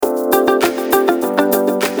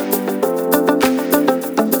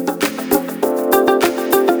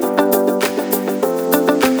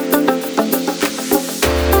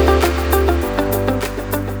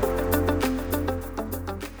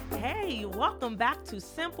Welcome back to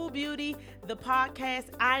Simple Beauty, the podcast.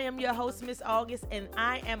 I am your host, Miss August, and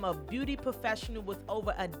I am a beauty professional with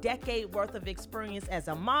over a decade worth of experience as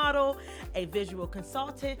a model, a visual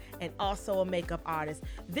consultant, and also a makeup artist.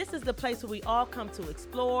 This is the place where we all come to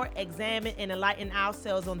explore, examine, and enlighten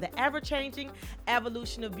ourselves on the ever-changing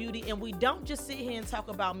evolution of beauty. And we don't just sit here and talk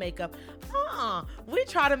about makeup. We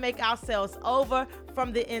try to make ourselves over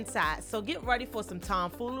from the inside. So get ready for some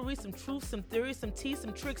tomfoolery, some truth, some theory, some tea,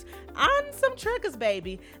 some tricks, and some triggers,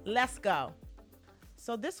 baby. Let's go.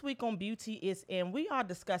 So this week on Beauty is In, we are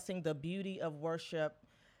discussing the beauty of worship.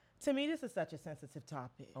 To me, this is such a sensitive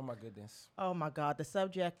topic. Oh my goodness. Oh my God. The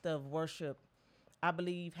subject of worship, I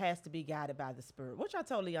believe, has to be guided by the Spirit, which I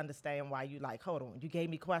totally understand why you like, hold on, you gave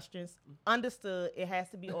me questions. Understood. It has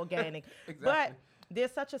to be organic. Exactly. But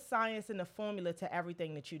there's such a science and a formula to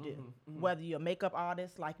everything that you do. Whether you're a makeup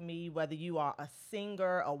artist like me, whether you are a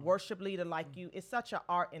singer, a worship leader like you, it's such an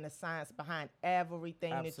art and a science behind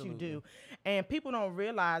everything that you do. And people don't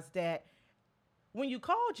realize that when you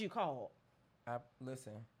called, you called.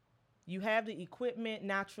 Listen. You have the equipment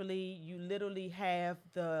naturally. You literally have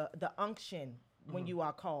the unction when you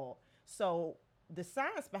are called. So the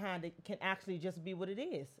science behind it can actually just be what it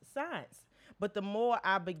is, science. But the more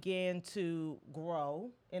I began to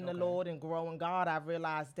grow in the Lord and grow in God, I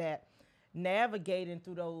realized that navigating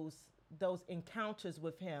through those encounters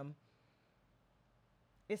with Him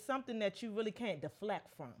is something that you really can't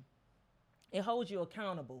deflect from. It holds you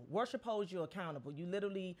accountable. Worship holds you accountable. You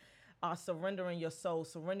literally are surrendering your soul,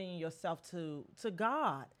 surrendering yourself to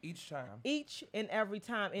God. Each and every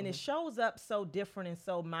time. And it shows up so different and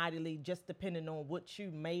so mightily, just depending on what you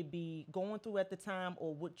may be going through at the time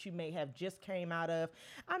or what you may have just came out of.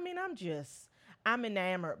 I mean, I'm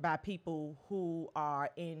enamored by people who are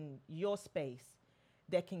in your space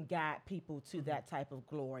that can guide people to that type of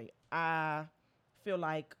glory. I feel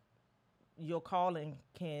like your calling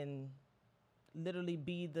can literally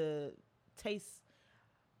be the taste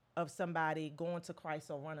of somebody going to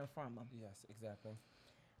Christ or running from Him. Yes, exactly.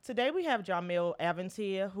 Today we have Jamil Evans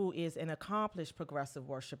here, who is an accomplished progressive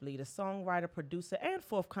worship leader, songwriter, producer, and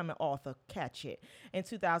forthcoming author. Catch it. In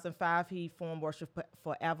 2005, he formed Worship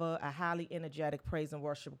Forever, a highly energetic praise and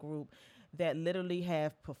worship group that literally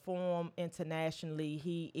have performed internationally.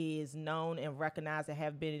 He is known and recognized and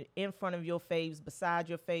have been in front of your faves, beside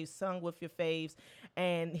your faves, sung with your faves,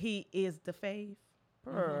 and he is the fave.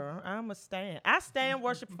 I stand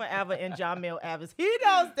Worship Forever in Jamil Evans. He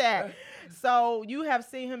knows that. So you have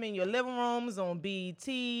seen him in your living rooms on BET.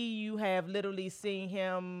 You have literally seen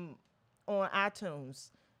him on iTunes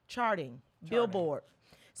charting. Billboard.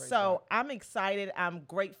 So I'm excited. I'm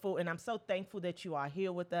grateful. And I'm so thankful that you are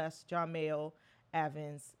here with us, Jamil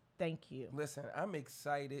Evans. Thank you. Listen, I'm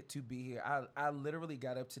excited to be here. I literally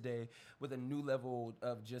got up today with a new level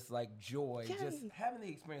of just like joy, just having the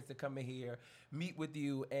experience to come in here, meet with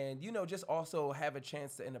you, and, just also have a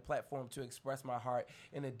chance and a platform to express my heart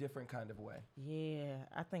in a different kind of way. Yeah,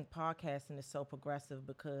 I think podcasting is so progressive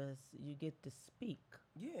because you get to speak.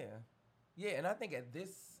 Yeah, and I think at this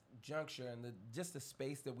juncture and just the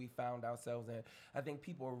space that we found ourselves in, I think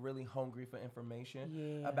people are really hungry for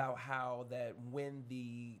information about how that when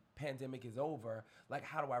the pandemic is over, like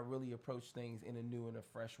how do I really approach things in a new and a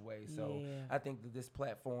fresh way. So I think that this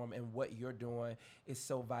platform and what you're doing is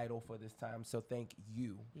so vital for this time. So thank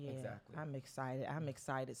you. Exactly. I'm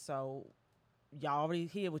excited. So y'all already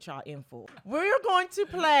hear what y'all in for. We're going to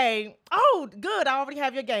play. Oh, good. I already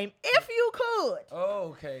have your game. If you could. Oh,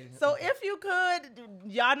 okay. So if you could,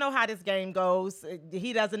 y'all know how this game goes.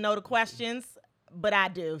 He doesn't know the questions, but I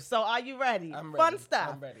do. So are you ready? I'm ready. Fun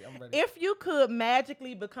stuff. I'm ready. If you could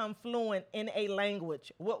magically become fluent in a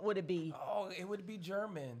language, what would it be? Oh, it would be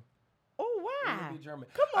German. Oh, why? It would be German.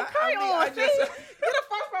 Come on, carry on. You're the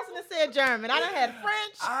first person that said German. I done had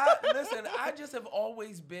French. Listen, I just have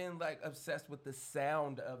always been like obsessed with the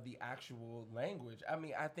sound of the actual language. I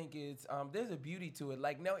mean, I think it's there's a beauty to it.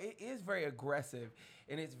 Like, no, it is very aggressive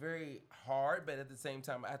and it's very hard, but at the same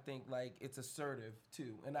time, I think like it's assertive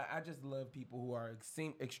too. And I just love people who are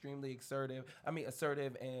extremely assertive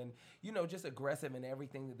and just aggressive in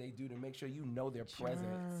everything that they do to make sure they're present.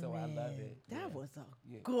 So I love it. That was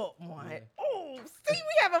a good one. Yeah. Oh, see, we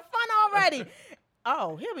having fun already.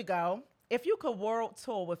 Oh, here we go. If you could world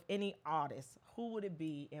tour with any artist, who would it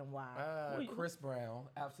be and why? Chris Brown,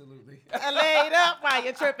 absolutely. I laid up while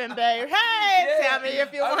you're tripping, babe. Hey, tell me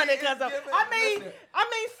if you want it, cause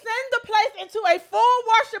send the place into a full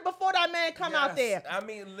worship before that man man come out there. I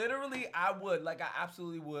mean, literally, I would. Like, I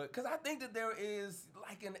absolutely would. Because I think that there is,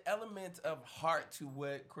 like, an element of heart to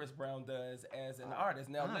what Chris Brown does as an artist.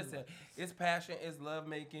 Now, listen, it's passion, it's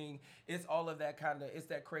lovemaking, it's all of that kind of, it's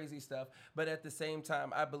that crazy stuff. But at the same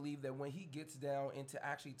time, I believe that when he gets down into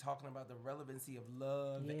actually talking about the relevancy of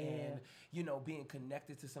love and, you know, being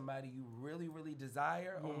connected to somebody you really, really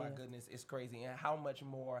desire, oh my goodness, it's crazy. And how much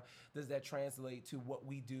more does that translate to what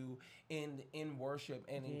we do in worship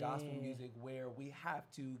and in gospel music, where we have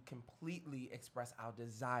to completely express our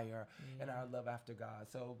desire and our love after God.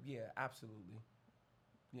 So, yeah, absolutely.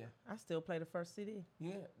 Yeah. I still play the first CD.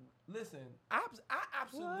 Yeah. Listen, I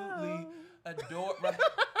absolutely adore...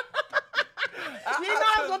 You know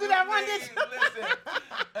I was gonna do that one, didn't you? Listen,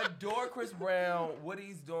 adore Chris Brown, what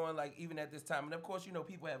he's doing, like, even at this time. And of course, you know,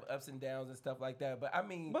 people have ups and downs and stuff like that. But I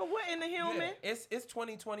mean, but what in the human? Yeah, it's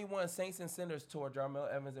 2021 Saints and Sinners tour.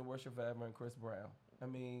 Jarmel Evans and Worship Forever and Chris Brown.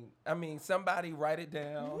 I mean, somebody write it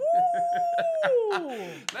down.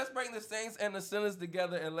 Let's bring the Saints and the Sinners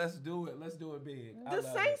together and let's do it. Let's do it big. The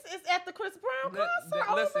Saints is at the Chris Brown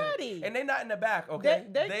concert already, and they're not in the back. Okay,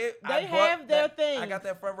 they have their thing. I got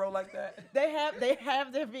that front row like that. They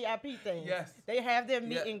have their VIP thing. Yes, they have their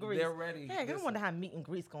meet and greet. They're ready. Hey, I wonder how meet and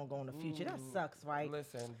greet's gonna go in the future. That sucks, right?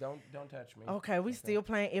 Listen, don't touch me. Okay, we still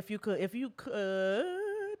playing. If you could.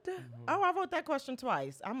 Oh, I wrote that question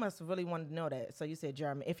twice. I must really want to know that. So you said,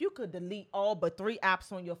 Jeremy, if you could delete all but 3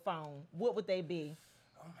 apps on your phone, what would they be?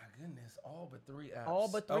 Oh my goodness, all but 3 apps. All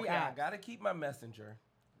but 3 apps. I gotta keep my Messenger.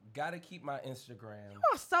 Gotta keep my Instagram. You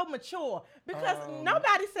are so mature because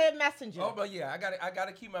nobody said Messenger. Oh, but yeah, I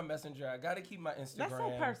gotta keep my Messenger. I gotta keep my Instagram. That's so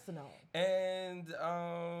personal. And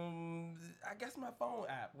I guess my phone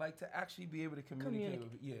app, like, to actually be able to communicate.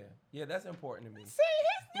 Yeah, that's important to me. See,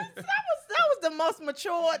 that was the most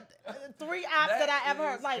mature 3 apps that I ever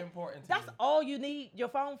heard. Like, important to that's me. all you need your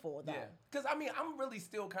phone for, though. Yeah, because I mean, I'm really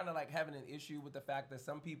still kind of like having an issue with the fact that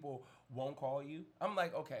some people won't call you. I'm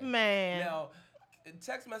like, okay, man. Now,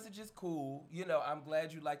 text message is cool. You know, I'm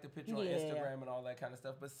glad you like the picture on Instagram and all that kind of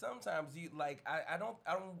stuff. But sometimes you like, I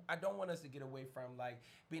don't want us to get away from like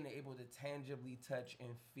being able to tangibly touch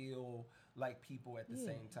and feel like people at the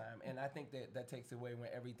same time. And I think that takes away when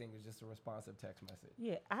everything is just a responsive text message.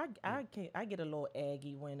 Yeah, I get a little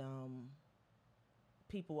aggy when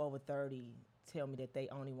people over 30 tell me that they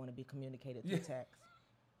only want to be communicated through text.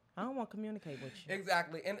 I don't want to communicate with you.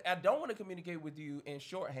 Exactly. And I don't want to communicate with you in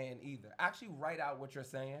shorthand either. Actually write out what you're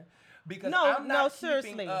saying. Because I'm not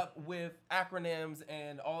keeping up with acronyms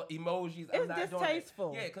and all emojis. It's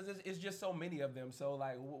distasteful. Yeah, because it's just so many of them. So,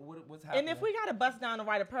 like, what's happening? And if we got to bust down to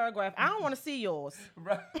write a paragraph, I don't want to see yours.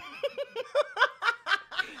 Right.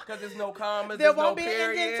 Because there's no commas, there there's won't no be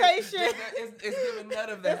period. indentation. It's giving none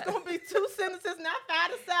of that. It's going to be 2 sentences, not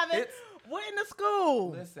 5 to 7. We're in the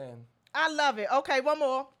school. Listen. I love it. Okay, one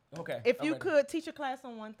more. Okay. If you could teach a class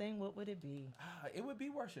on one thing, what would it be? It would be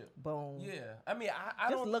worship. Boom. Yeah. I mean, I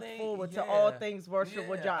just don't look think, forward to all things worship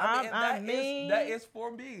with y'all. I mean, that is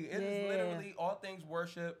for me. It is literally all things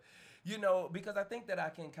worship. You know, because I think that I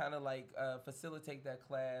can kind of like facilitate that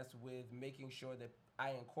class with making sure that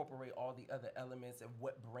I incorporate all the other elements of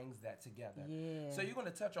what brings that together. Yeah. So you're going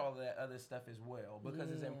to touch all of that other stuff as well, because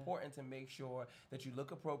it's important to make sure that you look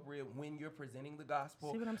appropriate when you're presenting the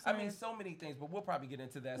gospel. See what I'm saying? I mean, so many things, but we'll probably get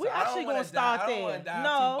into that. We're actually going to start there.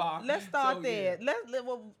 No, let's start there. Yeah.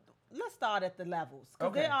 Let's start at the levels,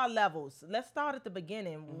 because there are levels. Let's start at the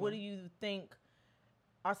beginning. Mm-hmm. What do you think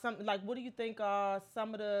are some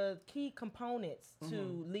of the key components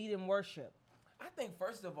to leading worship? I think,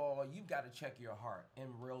 first of all, you've got to check your heart in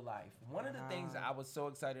real life. One of the things I was so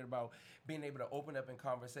excited about being able to open up in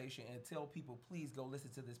conversation and tell people, please go listen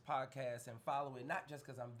to this podcast and follow it, not just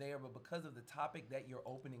because I'm there, but because of the topic that you're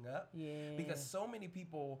opening up. Yeah. Because so many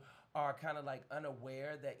people are kind of like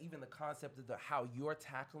unaware that even the concept of how you're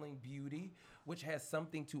tackling beauty, which has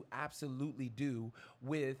something to absolutely do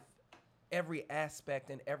with every aspect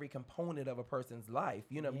and every component of a person's life.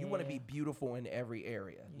 You know, you want to be beautiful in every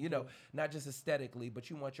area, you know, not just aesthetically, but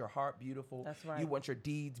you want your heart beautiful. That's right. You want your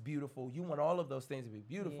deeds beautiful. You want all of those things to be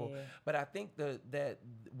beautiful. Yeah. But I think that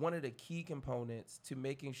one of the key components to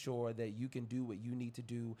making sure that you can do what you need to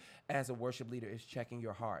do as a worship leader is checking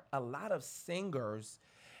your heart. A lot of singers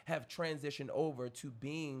have transitioned over to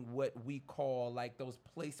being what we call like those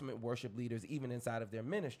placement worship leaders, even inside of their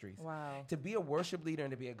ministries. Wow. To be a worship leader and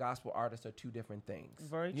to be a gospel artist are 2 different things.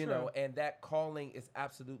 Very true. You know, and that calling is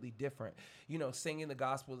absolutely different. You know, singing the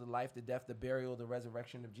gospel of the life, the death, the burial, the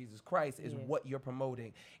resurrection of Jesus Christ is what you're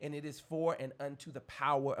promoting. And it is for and unto the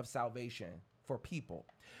power of salvation for people.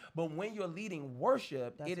 But when you're leading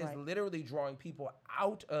worship, That's it is right. literally drawing people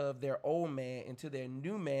out of their old man into their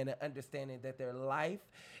new man, and understanding that their life,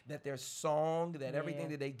 that their song, that everything Yeah.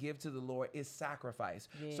 that they give to the Lord is sacrifice.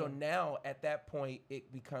 So Yeah. now at that point,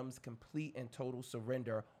 it becomes complete and total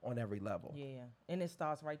surrender on every level. Yeah, and it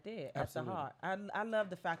starts right there Absolutely. at the heart. I love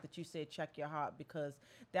the fact that you said check your heart, because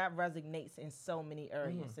that resonates in so many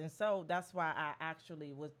areas. And so that's why I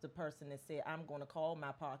actually was the person that said I'm going to call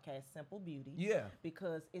my podcast Simple Beauty. Yeah.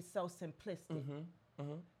 Because it's so simplistic.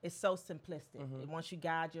 It's so simplistic. And once you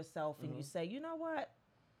guide yourself and you say, you know what,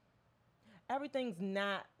 everything's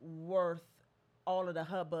not worth all of the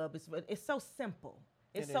hubbub. It's so simple.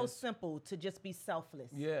 It's It so is. simple to just be selfless.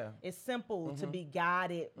 Yeah. It's simple to be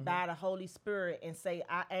guided by the Holy Spirit and say,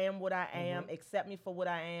 I am what I am, accept me for what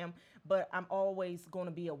I am, but I'm always going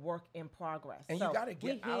to be a work in progress. And So, you got to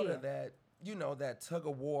get we out here. of that, that tug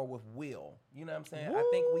of war with will. You know what I'm saying? I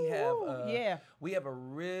think we have yeah. we have a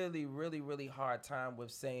really, really, really hard time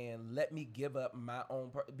with saying, let me give up my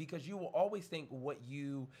own, because you will always think what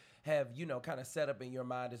you have, kind of set up in your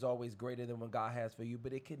mind is always greater than what God has for you,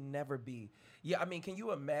 but it can never be. Yeah, I mean, can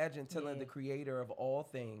you imagine telling the creator of all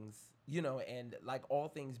things, and like all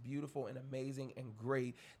things beautiful and amazing and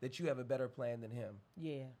great, that you have a better plan than him?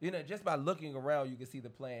 Yeah. Just by looking around, you can see the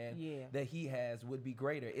plan Yeah. that he has would be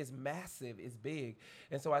greater. It's massive, it's big.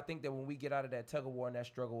 And so I think that when we get out of that tug of war and that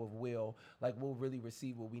struggle of will, like we'll really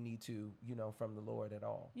receive what we need to, from the Lord at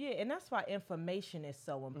all. Yeah, and that's why information is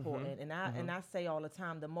so important. And I say all the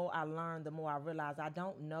time, the more I learn, the more I realize I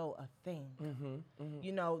don't know a thing.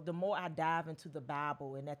 The more I dive into the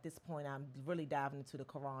Bible, and at this point I'm really diving into the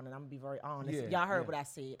Quran, and I'm gonna be very honest. Yeah, Y'all heard yeah. what I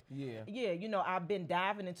said. Yeah. Yeah, I've been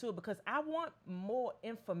diving into it because I want more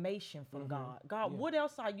information from God. God, what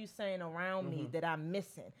else are you saying around me that I'm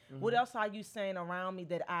missing? What else are you saying around me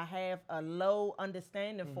that I have a low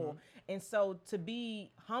understanding for? And so to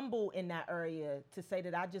be humble in that area, to say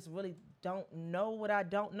that I just really don't know what I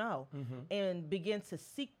don't know, and begin to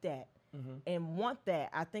seek that and want that,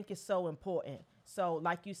 I think is so important. So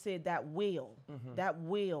like you said, that will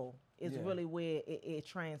is really where it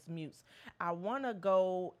transmutes. I want to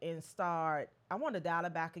go and I want to dial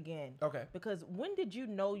it back again. Okay. Because when did you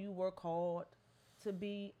know you were called to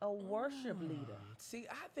be a worship leader? See,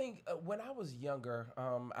 I think when I was younger,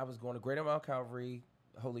 I was going to Greater Mount Calvary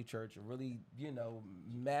Holy Church, a really,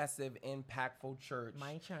 massive, impactful church.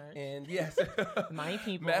 My church. And yes, My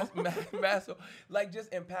people. massive, like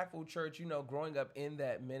just impactful church. Growing up in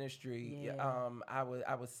that ministry, Yeah. I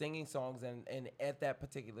was singing songs, and at that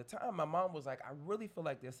particular time, my mom was like, "I really feel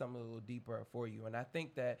like there's something a little deeper for you." And I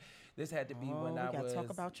think that this had to be when I gotta was talk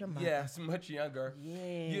about your mother. yes, much younger.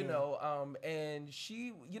 Yeah. And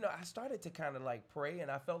she, I started to kind of like pray,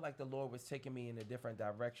 and I felt like the Lord was taking me in a different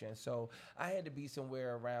direction. So I had to be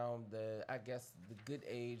somewhere around the good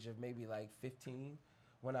age of maybe like 15,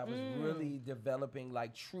 when I was really developing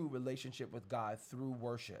like true relationship with God through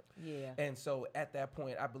worship. Yeah. And so at that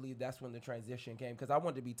point, I believe that's when the transition came, because I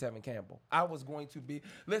wanted to be Tevin Campbell. I was going to be,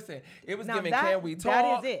 listen, it was Now giving that- Can We that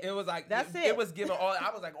Talk? is it. It was like, That's it it. was giving all,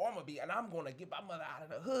 I was like, oh, I'm going to be, and I'm going to get my mother out of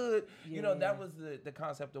the hood. Yeah. That was the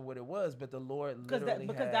concept of what it was, but the Lord literally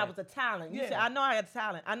Because had, that was a talent. You Yeah. said, I know I had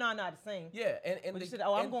talent. I know how to sing. yeah. And But you the- said,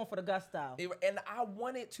 I'm and- going for the gusto. and I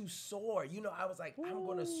wanted to soar. I was like, I'm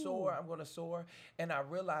going to soar. I'm going to soar. And I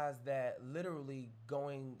realized that literally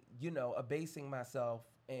going, abasing myself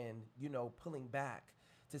and, pulling back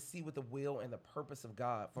to see what the will and the purpose of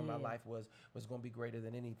God for my life was going to be greater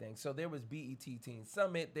than anything. So there was BET Teen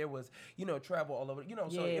Summit. There was, travel all over,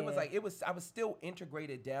 so it was like, I was still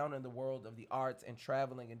integrated down in the world of the arts and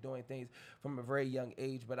traveling and doing things from a very young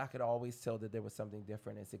age, but I could always tell that there was something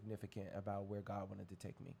different and significant about where God wanted to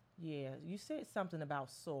take me. Yeah, you said something about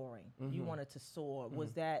soaring. You wanted to soar.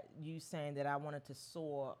 Was that you saying that I wanted to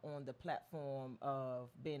soar on the platform of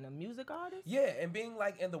being a music artist? Yeah, and being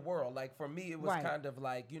like in the world, like for me, it was Right. kind of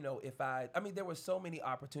like, if there were so many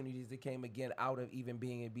opportunities that came again out of even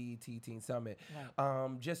being in BET Teen Summit,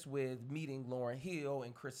 Right. just with meeting Lauryn Hill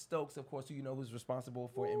and Chris Stokes, of course, who's responsible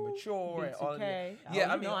for Immature and all of B2K. the, yeah, Oh,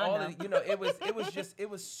 I you mean, know I all know. of, it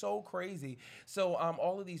was so crazy. So,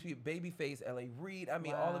 all of these people, Babyface, L.A. Reid, all of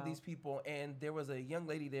Wow. these people, and there was a young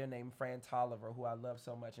lady there named Fran Tolliver, who I love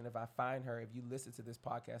so much, and if I find her, if you listen to this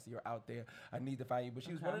podcast, you're out there, I need to find you, but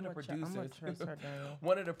she was Okay, one of the I'm gonna producers, trace her down.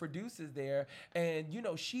 one of the producers there, and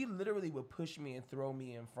she literally would push me and throw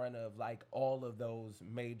me in front of like all of those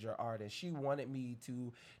major artists. She wanted me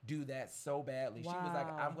to do that so badly. She was like,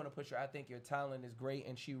 Wow. I'm gonna push her. I think your talent is great,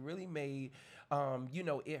 and she really made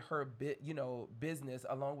it her business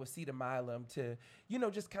along with Cedar Milam to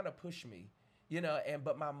just kind of push me. you know. And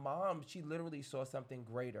but my mom, she literally saw something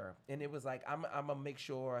greater, and it was like, I'm gonna make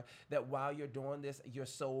sure that while you're doing this, your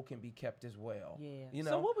soul can be kept as well. Yeah. You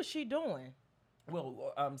know. So what was she doing?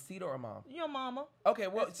 Well, Cedar or mom? Your mama. Okay,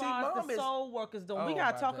 well, As see, far as mom the is soul work is doing, we Oh,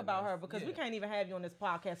 gotta my talk about her goodness. because we Yeah. can't even have you on this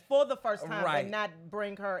podcast for the first time Right. and not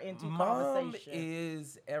bring her into Mom conversation.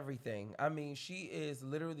 is everything. I mean, she is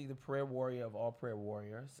literally the prayer warrior of all prayer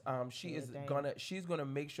warriors. She Yeah, is damn. she's gonna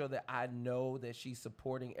make sure that I know that she's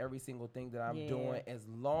supporting every single thing that I'm Yeah. doing, as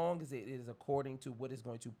long as it is according to what is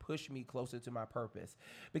going to push me closer to my purpose.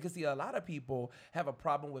 Because see, a lot of people have a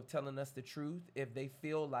problem with telling us the truth if they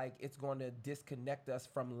feel like it's going to disconnect us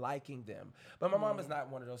from liking them. But my mom is not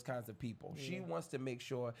one of those kinds of people. She wants to make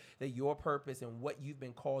sure that your purpose and what you've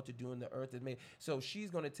been called to do in the earth is made. So she's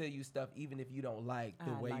going to tell you stuff even if you don't like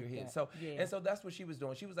the I way like you're here. that. So Yeah. and so that's what she was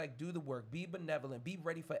doing. She was like, do the work, be benevolent, be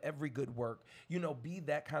ready for every good work. You know, be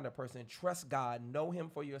that kind of person. Trust God, know Him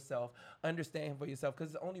for yourself, understand Him for yourself.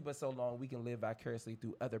 Because it's only but so long we can live vicariously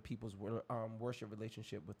through other people's worship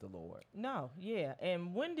relationship with the Lord. No, yeah.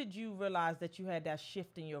 And when did you realize that you had that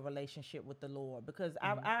shift in your relationship with the Lord? Because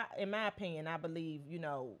I, in my opinion, I believe, you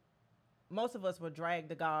know, most of us were dragged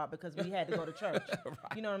to God because we had to go to church.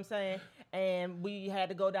 You know what I'm saying? And we had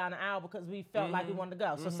to go down the aisle because we felt like we wanted to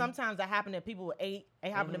go. So sometimes that happened to people at 8.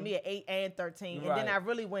 It happened to me at 8 and 13. And then Right. I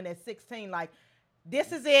really went at 16, like,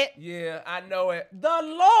 this is it. Yeah, I know it. The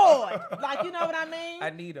Lord. Like, you know what I mean?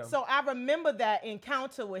 I need him. So I remember that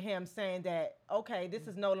encounter with him saying that, okay, this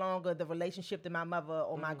is no longer the relationship that my mother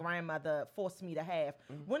or my grandmother forced me to have.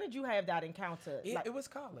 When did you have that encounter? It was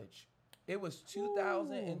college. It was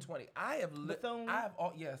 2020. I have Bethune? I have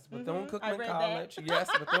all yes, I Bethune-Cookman read College. that. Yes,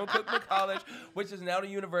 Bethune-Cookman College, which is now the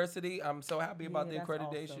university. I'm so happy about the Yeah, that's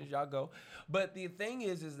accreditations. awesome. Y'all go. But the thing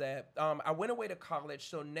is that I went away to college,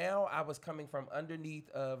 so now I was coming from underneath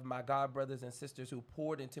of my god brothers and sisters who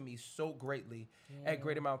poured into me so greatly at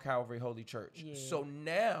Greater Mount Calvary Holy Church. Yeah. So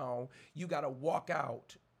now you got to walk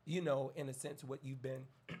out, you know, in a sense, what you've been,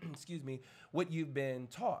 excuse me, what you've been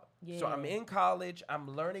taught. So I'm Yeah. in college.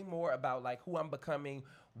 I'm learning more about like who I'm becoming,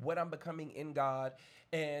 what I'm becoming in God.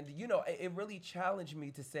 And, you know, it really challenged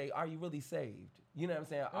me to say, are you really saved? You know what I'm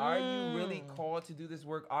saying? Are you really called to do this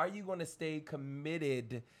work? Are you going to stay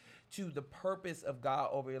committed to the purpose of God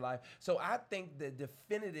over your life? So I think the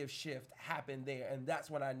definitive shift happened there. And that's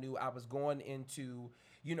when I knew I was going into,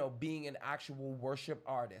 you know, being an actual worship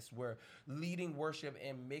artist, where leading worship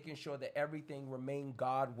and making sure that everything remained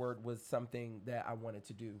Godward was something that I wanted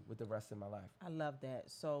to do with the rest of my life. I love that.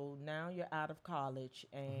 So now you're out of college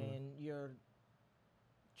and you're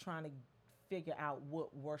trying to figure out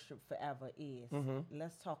what Worship Forever is.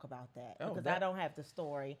 Let's talk about that Oh, because that- I don't have the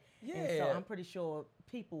story. And so Yeah. I'm pretty sure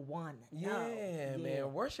people want to know. Yeah,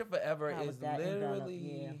 man. Worship Forever How was is that enveloped?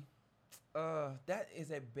 literally, that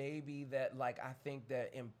is a baby that, like, I think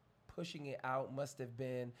that in pushing it out must have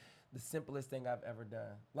been the simplest thing I've ever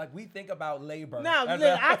done. Like, we think about labor. Now, as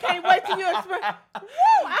look, a- I can't wait till you experience. Woo!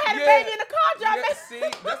 I had a Yeah. baby in the car, John. Yeah, see,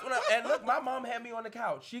 that's what and look, my mom had me on the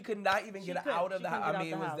couch. She could not even get out of the house. I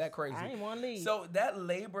mean, it was that crazy. I didn't want to leave. So that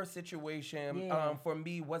labor situation Yeah. for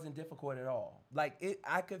me wasn't difficult at all. Like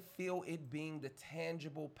I could feel it being the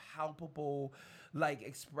tangible, palpable, like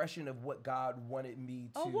expression of what God wanted me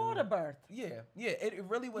to. a water birth. Yeah, it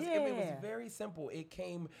really was. It was Yeah. very simple. It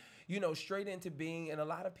came, you know, straight into being, and a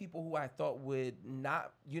lot of people who I thought would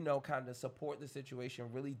not, you know, kind of support the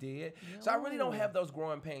situation really did. So I really don't have those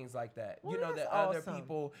growing pains like that, Well, you know, that's that other awesome.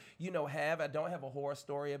 people, you know, have. I don't have a horror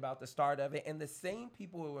story about the start of it, and the same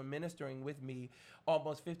people who were ministering with me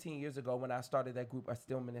almost 15 years ago when I started that group are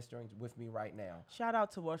still ministering with me right now. Shout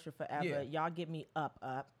out to Worship Forever. Yeah. Y'all get me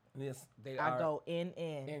up. Yes, they I are go in.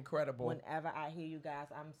 incredible. Whenever I hear you guys,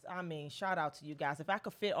 I mean, shout out to you guys. If I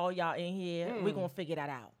could fit all y'all in here, we're gonna figure that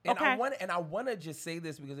out. And Okay. I want to just say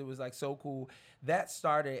this because it was like so cool. That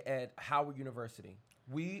started at Howard University.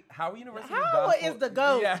 Howard University. Howard is the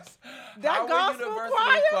GOAT. Yes. That Howard gospel University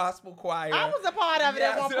choir? Gospel Choir. I was a part of it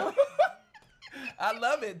at one point. I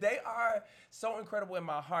love it. They are so incredible in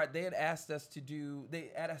my heart. They had asked us to do.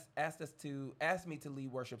 They asked me to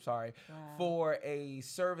lead worship. For a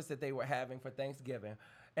service that they were having for Thanksgiving.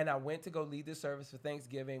 And I went to go lead the service for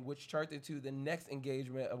Thanksgiving, which turned into the next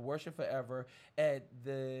engagement of Worship Forever at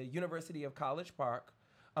the University of College Park.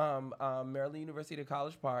 Maryland University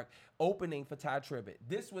College Park, opening for Ty Tribbett.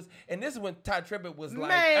 This is when Ty Tribbett was like,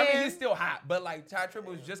 Man. I mean, he's still hot, but like Ty Tribbett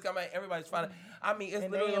was just coming. Everybody's finding. I mean, it's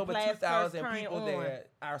And literally they in over Plaid 2,000 skirts people turning there.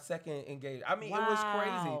 Our second engagement. I mean, it was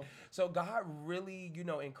crazy. Wow. So God really,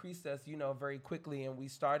 increased us, very quickly, and we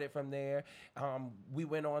started from there. We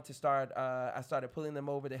went on to start. I started pulling them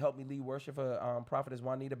over to help me lead worship for Prophetess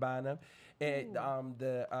Juanita Bynum, and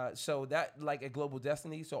so that like a Global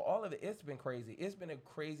Destiny. So all of it's been crazy. It's been a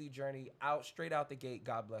crazy journey straight out the gate.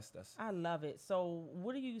 God blessed us. I love it. So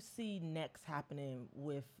what do you see next happening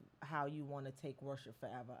with how you want to take Worship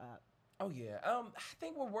Forever up? Oh yeah. I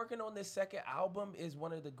think we're working on this second album is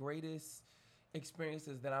one of the greatest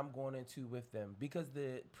experiences that I'm going into with them, because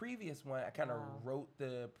the previous one I kind of wrote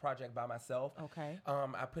the project by myself. Okay.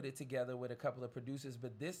 I put it together with a couple of producers,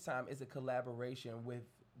 but this time it's a collaboration with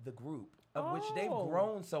the group, of which they've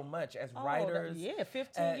grown so much as writers.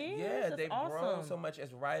 15 years. Yeah, That's they've awesome. grown so much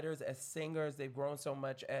as writers, as singers. They've grown so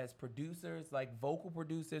much as producers, like vocal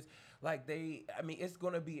producers. Like it's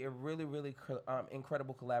going to be a really, really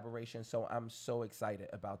incredible collaboration. So I'm so excited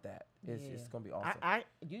about that. It's going to be awesome.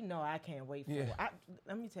 I can't wait for it.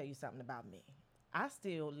 Let me tell you something about me. I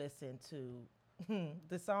still listen to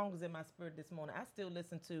the song was in my spirit this morning. I still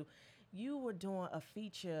listen to. You were doing a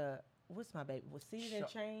feature. What's my baby? Was Season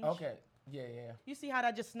Change? Okay. Yeah. You see how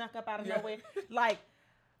that just snuck up out of nowhere? Like,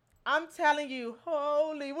 I'm telling you,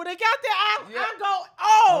 holy, when they got there, I go,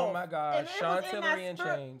 oh my God, Chantilly and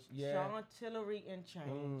Change. Yeah. Chantilly and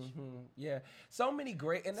Change. Mm-hmm. Yeah. So many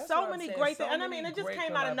great, and that's so what many I'm great saying. things. And I mean, it just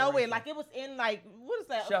came out of nowhere. Like, it was in, like, what is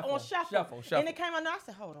that? Shuffle, on Shuffle. Shuffle. And it came out, and I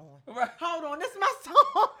said, hold on. Right. Hold on, this is my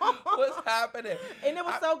song. What's happening? And it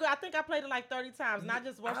was so good. I think I played it like 30 times, and I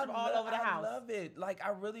just worship all over the house. I love it. Like, I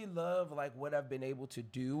really love, like, what I've been able to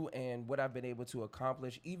do and what I've been able to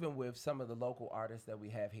accomplish, even with some of the local artists that we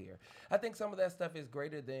have here. I think some of that stuff is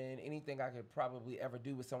greater than anything I could probably ever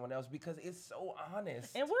do with someone else, because it's so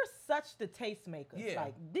honest. And we're such the tastemakers. Yeah.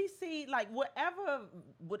 Like DC, like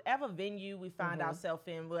whatever venue we find ourselves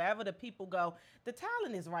in, wherever the people go, the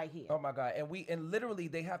talent is right here. Oh my God. And literally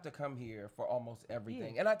they have to come here for almost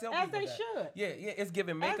everything. Yeah. And I tell As people they that. should. Yeah, it's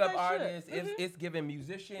giving makeup they artists, should. it's giving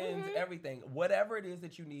musicians, everything. Whatever it is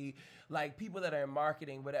that you need, like people that are in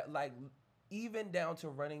marketing, but like even down to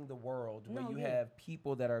running the world, where you have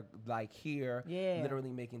people that are like here,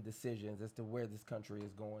 literally making decisions as to where this country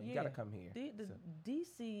is going. You got to come here.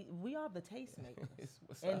 DC, we are the tastemakers.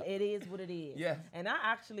 And it is what it is. Yes. And I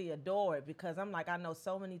actually adore it, because I'm like, I know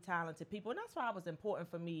so many talented people. And that's why it was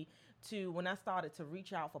important for me to, when I started to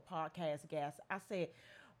reach out for podcast guests, I said,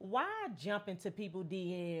 why jump into people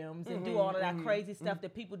DMs and do all of that crazy stuff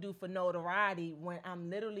that people do for notoriety, when I'm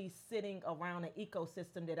literally sitting around an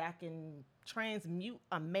ecosystem that I can transmute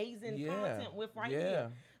amazing content with here.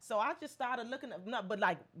 So I just started looking at, but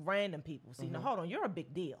like random people. See, now hold on, you're a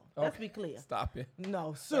big deal. Let's be clear. Stop it.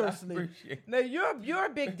 No, seriously. No, you're a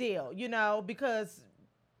big deal, because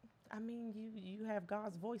I mean, you have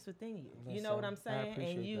God's voice within you. Listen, you know what I'm saying?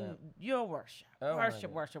 And you're worship. Oh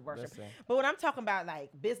worship. Listen. But when I'm talking about like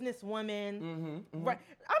businesswomen, right?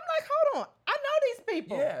 I'm like, hold on. I know these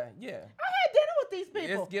people. Yeah. I had dinner with these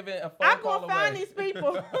people. It's giving a phone I'm call gonna find away. these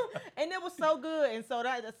people. And it was so good. And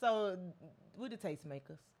so we're the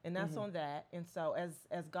tastemakers. And that's on that. And so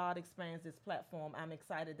as God expands this platform, I'm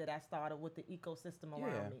excited that I started with the ecosystem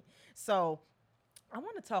around me. So I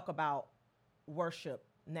want to talk about worship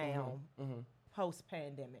now, post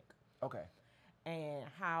pandemic. Okay. And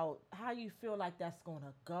how you feel like that's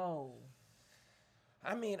gonna go.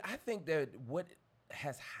 I mean, I think that what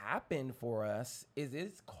has happened for us is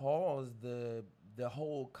it's caused the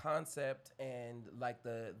whole concept and like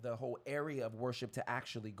the whole area of worship to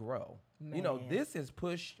actually grow. Man. This has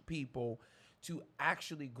pushed people to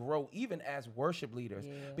actually grow even as worship leaders,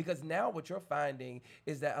 because now what you're finding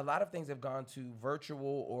is that a lot of things have gone to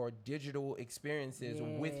virtual or digital experiences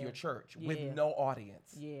with your church with no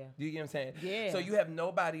audience. Do you get what I'm saying? So you have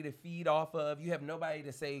nobody to feed off of. You have nobody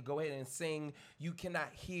to say, go ahead and sing. You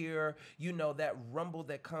cannot hear, that rumble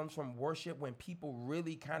that comes from worship when people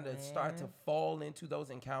really kind of start to fall into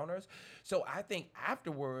those encounters. So I think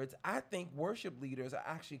afterwards, worship leaders are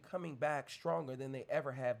actually coming back stronger than they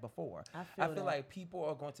ever have before. I feel like people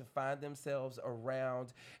are going to find themselves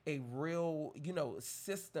around a real,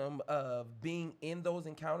 system of being in those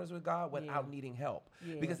encounters with God without needing help.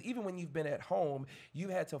 Because even when you've been at home, you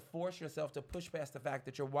had to force yourself to push past the fact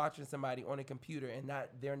that you're watching somebody on a computer and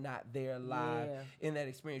they're not there live in that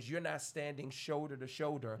experience. You're not standing shoulder to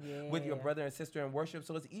shoulder with your brother and sister in worship.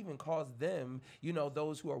 So it's even caused them,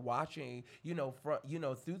 those who are watching,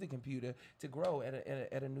 through the computer to grow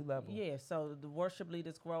at a new level. So the worship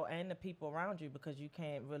leaders grow and the people around around you because you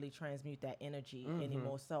can't really transmute that energy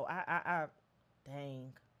anymore. So I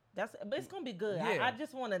dang. But it's gonna be good. Yeah. I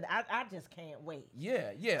just want to. I just can't wait.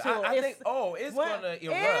 Yeah. So I think. Oh, it's gonna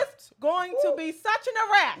erupt. It's going to be such an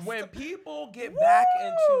arrest when people get back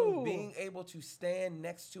into being able to stand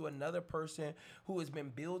next to another person who has been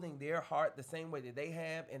building their heart the same way that they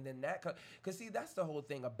have, and then that, because see, that's the whole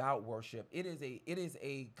thing about worship. It is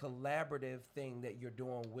a collaborative thing that you're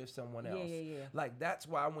doing with someone else. Yeah. Like that's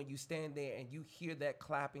why when you stand there and you hear that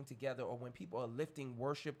clapping together, or when people are lifting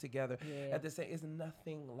worship together, at the same, it's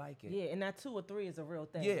nothing like it. Yeah, and that 2 or 3 is a real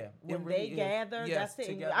thing. Yeah, when really they gather, yes, that's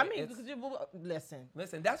it. together, I mean, listen.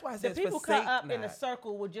 That's why I said the people cut up in a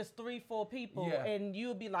circle with just 3-4 people, and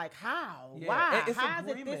you'll be like, "How? Yeah. Why? It's How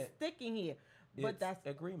agreement. is it this sticking here?" But that's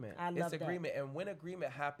agreement. I love it's agreement, and when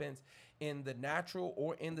agreement happens in the natural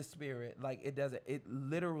or in the spirit, like it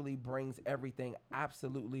literally brings everything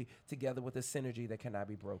absolutely together with a synergy that cannot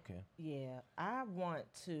be broken. Yeah, I want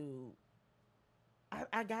to.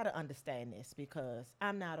 I gotta understand this because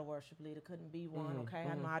I'm not a worship leader. Couldn't be one. Okay,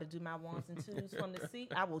 I know how to do my ones and twos from the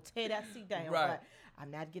seat. I will tear that seat down. Right. But I'm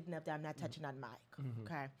not getting up there. I'm not touching that mic.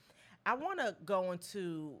 Okay. I want to go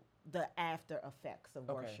into the after effects of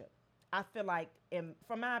worship. I feel like,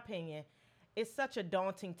 from my opinion, it's such a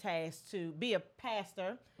daunting task to be a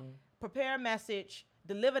pastor, prepare a message,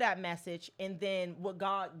 deliver that message, and then what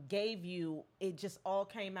God gave you, it just all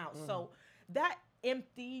came out. So that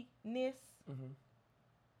emptiness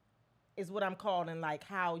is what I'm calling, like,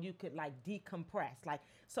 how you could, like, decompress. Like,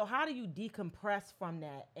 so how do you decompress from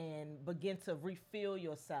that and begin to refill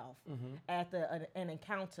yourself after an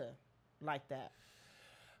encounter like that?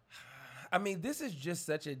 I mean, this is just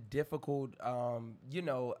such a difficult,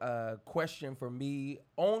 question for me,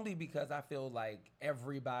 only because I feel like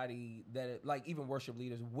everybody like even worship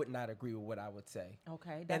leaders would not agree with what I would say.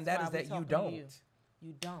 Okay. And that is that you don't.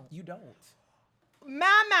 You don't. You don't. My.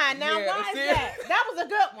 Now, why is that? That was a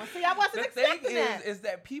good one. See, I wasn't expecting that. The thing is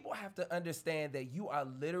that people have to understand that you are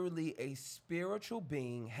literally a spiritual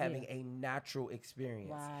being having a natural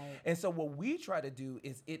experience. Right. And so what we try to do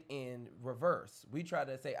is it in reverse. We try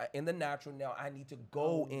to say, in the natural, now I need to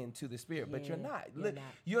go into the spirit. But you're not.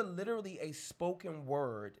 You're literally a spoken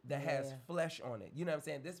word that has flesh on it. You know what I'm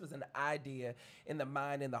saying? This was an idea in the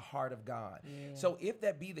mind and the heart of God. Yeah. So if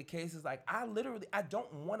that be the case, it's like, I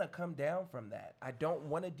don't want to come down from that. I don't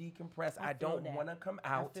want to decompress. I don't want to come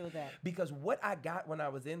out. I feel that. Because what I got when I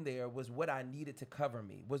was in there was what I needed to cover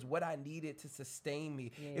me, was what I needed to sustain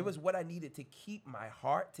me. Yeah. It was what I needed to keep my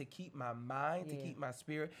heart, to keep my mind, to keep my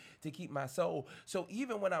spirit, to keep my soul. So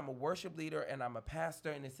even when I'm a worship leader and I'm a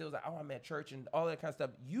pastor and it feels like, oh, I'm at church and all that kind of stuff,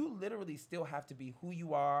 you literally still have to be who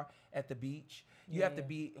you are at the beach. You have to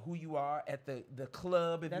be who you are at the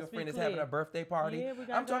club if your friend is having a birthday party. Yeah,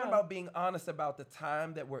 I'm talking about being honest about the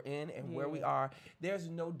time that we're in and where we are. There's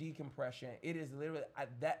no decompression. It is literally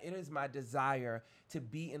it is my desire to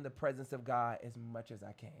be in the presence of God as much as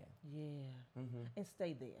I can. Yeah. And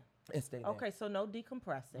stay there. And stay there. Okay, so no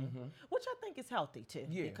decompressing, which I think is healthy too.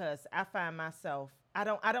 Yeah. Because I find myself, I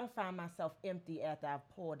don't find myself empty after I've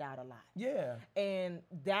poured out a lot. Yeah. And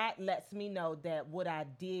that lets me know that what I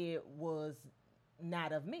did was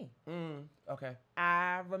not of me. Okay.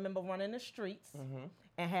 I remember running the streets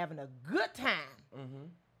and having a good time.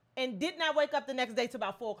 And did not wake up the next day till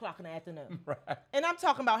about 4 o'clock in the afternoon. Right. And I'm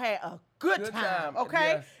talking about had a good time,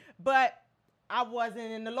 okay? Yes. But I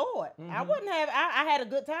wasn't in the Lord. I had a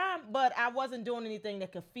good time, but I wasn't doing anything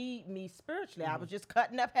that could feed me spiritually. I was just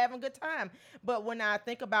cutting up, having a good time. But when I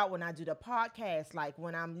think about when I do the podcast, like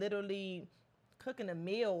when I'm literally cooking a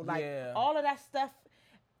meal, like all of that stuff,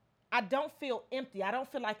 I don't feel empty. I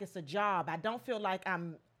don't feel like it's a job. I don't feel like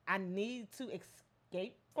I need to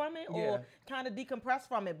escape from it or kind of decompress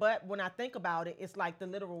from it. But when I think about it, it's like the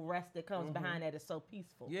literal rest that comes behind that is so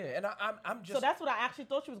peaceful. Yeah, and I'm just... So that's what I actually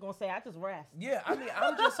thought you was going to say. I just rest. Yeah, I mean,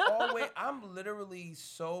 I'm literally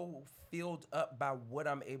so filled up by what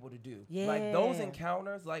I'm able to do. Yeah. Like those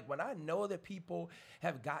encounters, like when I know that people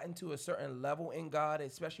have gotten to a certain level in God,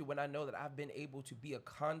 especially when I know that I've been able to be a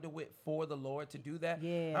conduit for the Lord to do that,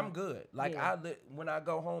 I'm good. Like when I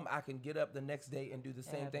go home, I can get up the next day and do the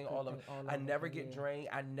same thing all over. I never get drained.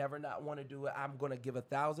 I never not want to do it. I'm going to give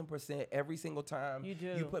 1,000% every single time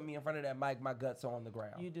you put me in front of that mic, my guts are on the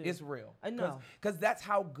ground. You do. It's real. I know. Because that's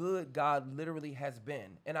how good God literally has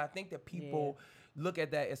been. And I think that people look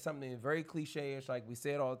at that as something very cliche-ish, like we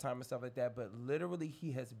say it all the time and stuff like that, but literally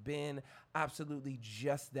he has been absolutely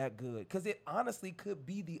just that good. Because it honestly could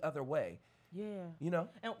be the other way. Yeah. You know?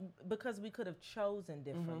 And because we could have chosen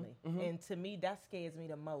differently. And to me, that scares me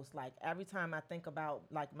the most. Like every time I think about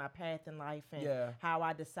like my path in life and how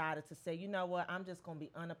I decided to say, you know what, I'm just going to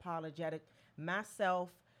be unapologetic myself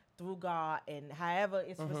through God, and however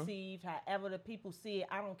it's received, however the people see it,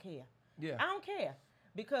 I don't care. Yeah. I don't care.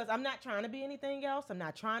 Because I'm not trying to be anything else. I'm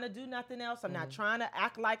not trying to do nothing else. I'm not trying to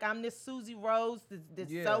act like I'm this Susie Rose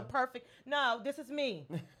that's so perfect. No, this is me.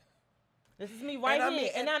 This is me right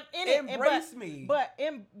here, and I'm in it. Embrace me. But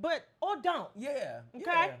or don't. Yeah. Okay?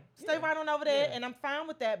 Yeah. Stay right on over there, and I'm fine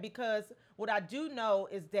with that, because what I do know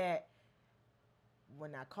is that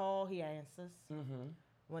when I call, he answers.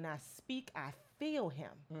 When I speak, I feel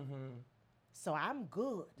him. So I'm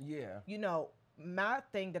good. Yeah. You know, my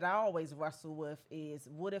thing that I always wrestle with is,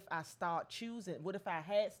 what if I start choosing? What if I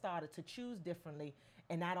had started to choose differently,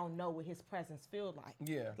 and I don't know what his presence feels like?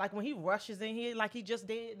 Yeah. Like when he rushes in here, like he just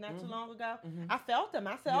did not too long ago, I felt him.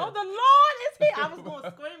 I said, "Oh, the Lord is here." I was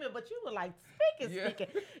going screaming, but you were like speaking.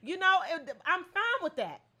 You know, I'm fine with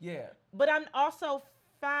that. Yeah. But I'm also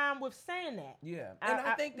fine with saying that. Yeah. And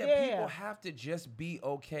I think that people have to just be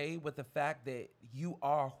okay with the fact that you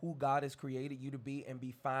are who God has created you to be, and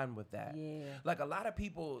be fine with that. Yeah. Like a lot of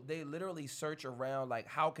people, they literally search around like,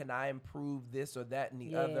 how can I improve this or that and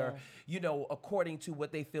the other, you know, according to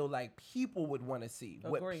what they feel like people would want to see,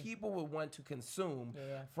 what people would want to consume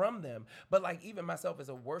from them. But like even myself as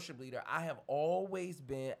a worship leader, I have always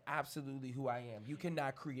been absolutely who I am. You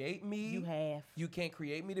cannot create me. You have. You can't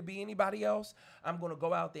create me to be anybody else. I'm going to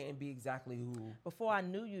go out there and be exactly who. Before I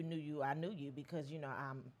knew you, I knew you because, you know,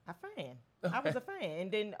 I'm a fan. I was a fan.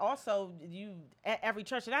 And then also you at every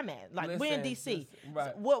church that I'm at, like we're in DC.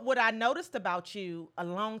 Right. So what I noticed about you a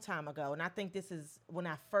long time ago, and I think this is when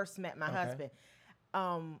I first met my husband,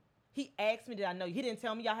 he asked me, did I know you? He didn't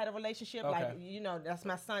tell me y'all had a relationship. Like, you know, that's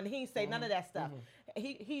my son. He didn't say none of that stuff.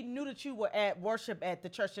 He knew that you were at worship at the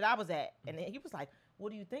church that I was at. And he was like,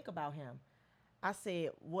 what do you think about him? I said,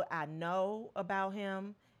 what I know about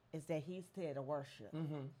him is that he's there to worship.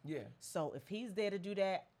 Yeah. So if he's there to do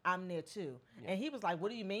that, I'm there too. And he was like, what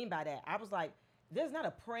do you mean by that? I was like, there's not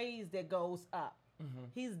a praise that goes up.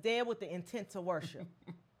 He's there with the intent to worship.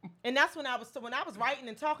 And that's when I was writing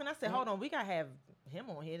and talking, I said, hold on, we got to have him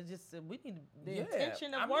on here. We need the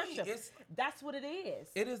intention of worship. That's what it is.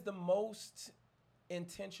 It is the most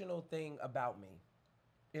intentional thing about me.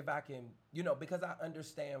 If I can, you know, because I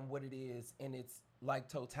understand what it is in its like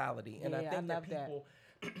totality. And I think that people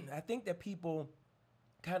I think that people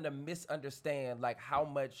kind of misunderstand like how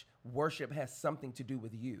much worship has something to do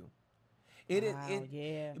with you.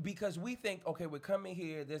 Because we think, okay, we're coming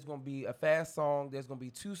here, there's going to be a fast song, there's going to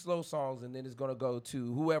be 2 slow songs, and then it's going to go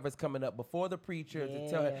to whoever's coming up before the preacher to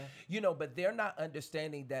tell him, you know, but they're not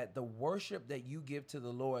understanding that the worship that you give to the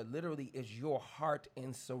Lord literally is your heart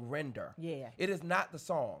in surrender. Yeah. It is not the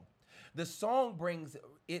song. The song brings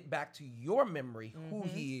it back to your memory, who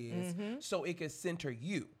he is, so it can center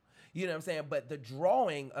you. You know what I'm saying? But the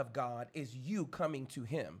drawing of God is you coming to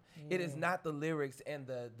him. It is not the lyrics and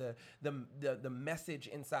the message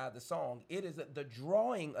inside the song. It is the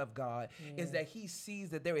drawing of God is that he sees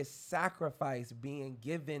that there is sacrifice being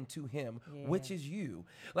given to him, which is you.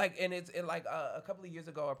 Like, and it's like a couple of years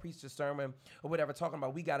ago, I preached a sermon or whatever talking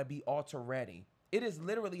about we got to be altar ready. It is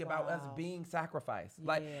literally about us being sacrificed.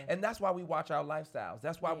 Like, and that's why we watch our lifestyles.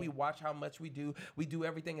 That's why we watch how much we do. We do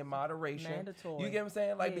everything in moderation. Mandatory. You get what I'm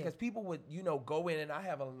saying? Like, because people would, you know, go in, and I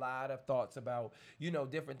have a lot of thoughts about, you know,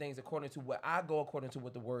 different things according to what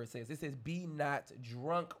the word says. It says, be not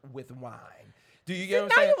drunk with wine. Do you get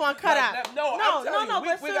what I'm saying? Now you want to cut out. No, I'm telling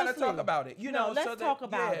you, we got to talk seriously. about it. You know, let's talk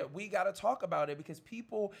about it. We got to talk about it because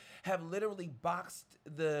people have literally boxed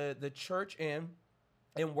the church in,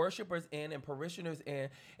 and worshipers in, and parishioners in,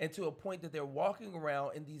 and to a point that they're walking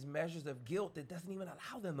around in these measures of guilt that doesn't even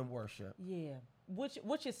allow them to worship. Yeah,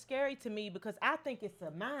 which is scary to me because I think it's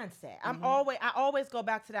a mindset. I always go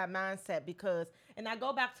back to that mindset because, and I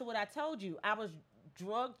go back to what I told you. I was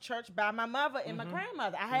drug church by my mother and my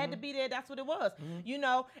grandmother. I had to be there. That's what it was. You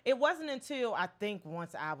know, it wasn't until I think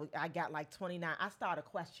once I got like 29, I started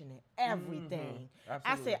questioning everything.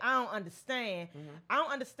 I said, I don't understand. I don't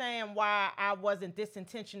understand why I wasn't this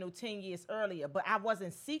intentional 10 years earlier, but I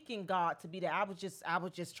wasn't seeking God to be there. I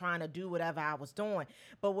was just trying to do whatever I was doing.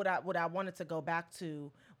 But what I wanted to go back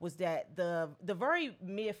to was that the very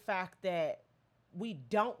mere fact that we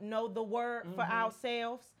don't know the word for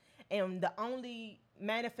ourselves, and the only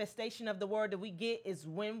manifestation of the word that we get is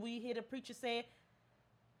when we hear the preacher say,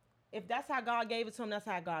 if that's how God gave it to him, that's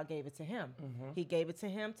how God gave it to him. He gave it to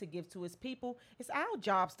him to give to his people. It's our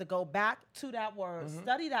jobs to go back to that word,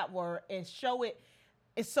 study that word, and show it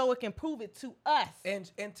and so it can prove it to us.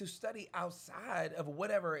 And to study outside of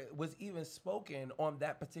whatever was even spoken on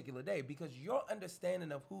that particular day, because your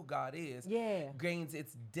understanding of who God is gains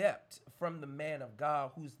its depth from the man of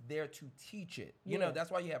God who's there to teach it. You know,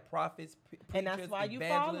 that's why you have prophets, preachers, and that's why you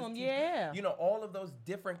evangelists, follow them. teachers, you know, all of those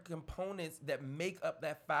different components that make up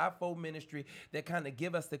that fivefold ministry that kind of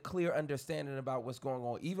give us the clear understanding about what's going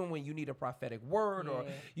on, even when you need a prophetic word or,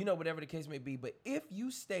 you know, whatever the case may be. But if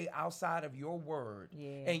you stay outside of your word,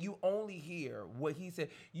 and you only hear what he said,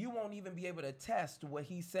 you won't even be able to test what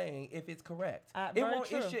he's saying if it's correct.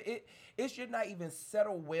 It should not even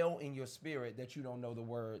settle well in your spirit that you don't know the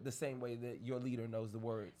word the same way that your leader knows the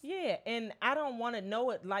words. Yeah, and I don't want to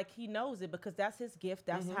know it like he knows it, because that's his gift.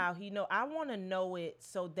 That's how he know. I want to know it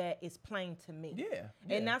so that it's plain to me. Yeah.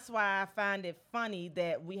 And that's why I find it funny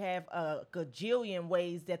that we have a gajillion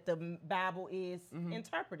ways that the Bible is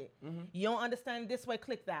interpreted. You don't understand it this way,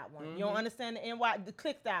 click that one. You don't understand the NY,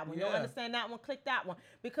 click that one. You don't understand that one, click that one.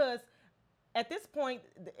 Because at this point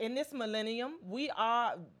in this millennium,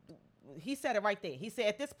 he said it right there. He said,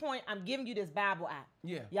 at this point, I'm giving you this Bible app.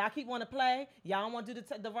 Yeah. Y'all keep want to play. Y'all don't want to do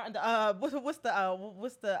what's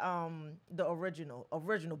the original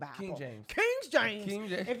Bible? King James. King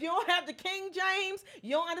James. If you don't have the King James,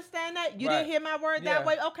 you don't understand that. You didn't hear my word that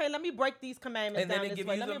way. Okay, let me break these commandments down this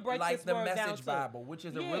way. Let me break this word down. The Message Bible, which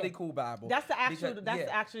is a really cool Bible. That's actually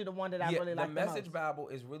the one that I really like. The Message Bible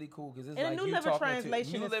is really cool because it's and like the New Living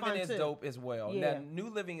Translation New is Living fun is too. dope as well. Yeah. Now, New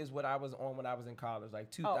Living is what I was on when I was in college, like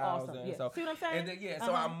 2000. Awesome. Yeah. So, see what I'm saying? And then,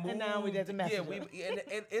 so I moved. And now we did the Message. And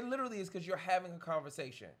it literally is because you're having a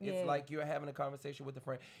conversation. It's like you're having a conversation with a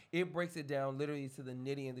friend. It breaks it down literally to the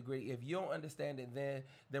nitty and the gritty. If you don't understand it,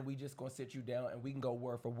 then we just gonna sit you down and we can go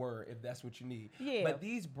word for word if that's what you need. Yeah. But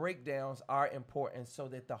these breakdowns are important so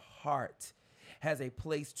that the heart has a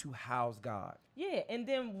place to house God. Yeah, and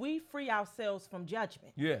then we free ourselves from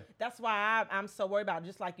judgment. Yeah. That's why I'm so worried about,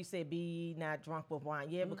 just like you said, be not drunk with wine.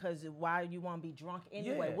 Yeah, because why you want to be drunk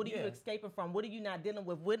anyway? What are you escaping from? What are you not dealing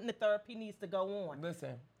with? What in the therapy needs to go on?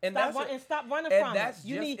 Listen. Stop running from it.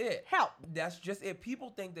 You need help. That's just it. People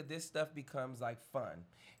think that this stuff becomes like fun.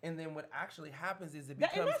 And then what actually happens is it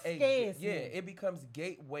becomes it becomes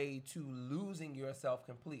gateway to losing yourself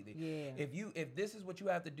completely. Yeah. If this is what you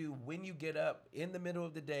have to do when you get up in the middle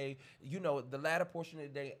of the day, you know, the latter portion of the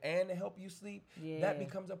day, and to help you sleep, that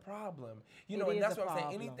becomes a problem. You know, and that's what I'm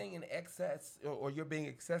saying. Anything in excess or you're being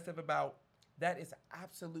excessive about, that is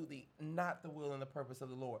absolutely not the will and the purpose of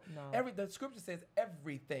the Lord. No. The scripture says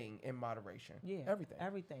everything in moderation. Yeah.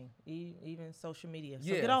 Everything. Even social media. So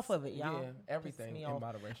yes. get off of it, y'all. Yeah, everything in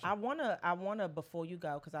moderation. I wanna before you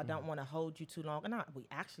go, because I don't want to hold you too long. And we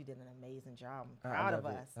actually did an amazing job. I'm proud of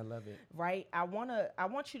us. I love it. Right? I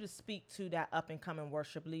want you to speak to that up and coming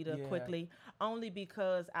worship leader quickly, only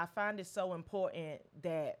because I find it so important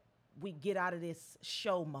that we get out of this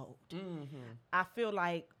show mode. I feel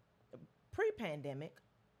like pre-pandemic,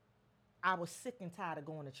 I was sick and tired of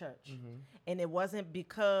going to church. And it wasn't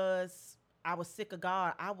because I was sick of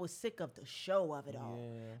God. I was sick of the show of it all.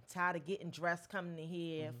 Tired of getting dressed, coming in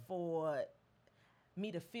here for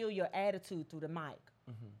me to feel your attitude through the mic.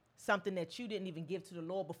 Something that you didn't even give to the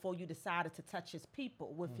Lord before you decided to touch his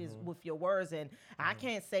people with your words. And I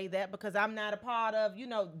can't say that because I'm not a part of,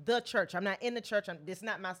 the church. I'm not in the church. This is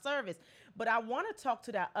not my service. But I want to talk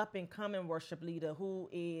to that up and coming worship leader who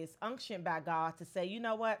is unctioned by God to say, you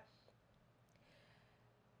know what?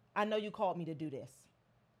 I know you called me to do this.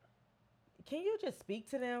 Can you just speak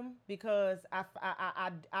to them? Because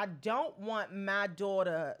I don't want my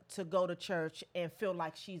daughter to go to church and feel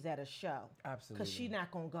like she's at a show. Absolutely. Because she's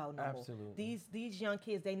not gonna go no Absolutely. more. These young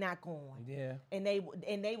kids, they not going. Yeah. And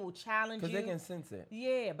they will challenge you. Because they can sense it.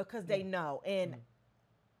 Yeah, because they know. And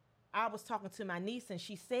I was talking to my niece and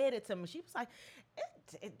she said it to me. She was like,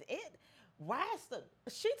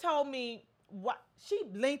 she told me what she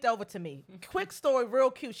linked over to me. Quick story, real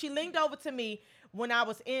cute. She linked over to me when I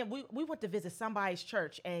was we went to visit somebody's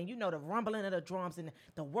church, and the rumbling of the drums and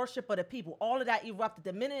the worship of the people, all of that erupted.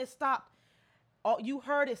 The minute it stopped, you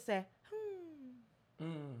heard it say,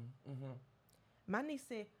 My niece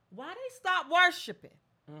said, why they stop worshiping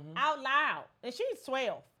out loud? And she's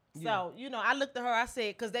 12. So, I looked at her, I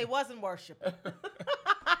said, because they wasn't worshiping.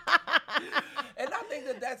 And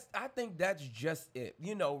I think that's just it.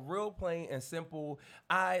 Real plain and simple.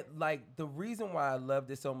 I like the reason why I love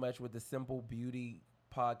this so much with the Simple Beauty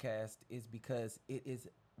podcast is because it is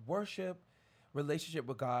worship, relationship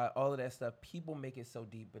with God, all of that stuff. People make it so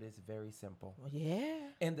deep, but it's very simple. Yeah.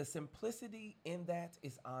 And the simplicity in that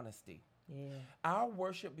is honesty. Yeah. Our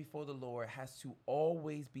worship before the Lord has to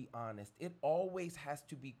always be honest. It always has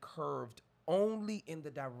to be curved only in the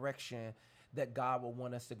direction that God will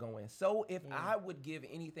want us to go in. So if I would give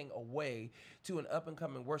anything away to an up and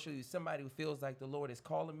coming worship leader, somebody who feels like the Lord is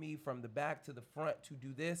calling me from the back to the front to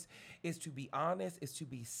do this, is to be honest, is to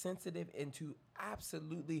be sensitive, and to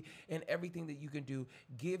absolutely, in everything that you can do,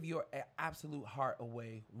 give your absolute heart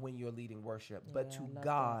away when you're leading worship, but to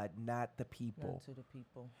God, not the people. Not to the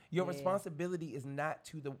people. Your responsibility is not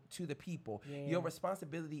to the people. Your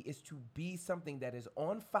responsibility is to be something that is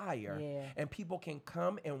on fire, and people can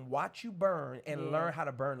come and watch you burn and learn how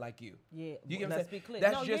to burn like you. Yeah, you get let's what I'm be clear.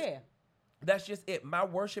 saying? That's just it. My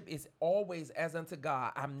worship is always as unto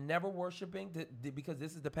God. I'm never worshiping because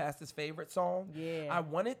this is the pastor's favorite song. Yeah. I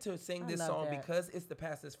wanted to sing this song that. because it's the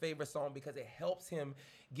pastor's favorite song, because it helps him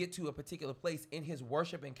get to a particular place in his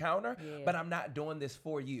worship encounter. But I'm not doing this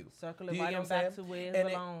for you. Circle it right on back to where it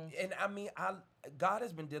belongs. And I mean, God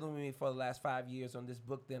has been dealing with me for the last 5 years on this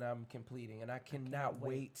book that I'm completing, and I cannot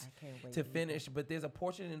wait to finish. But there's a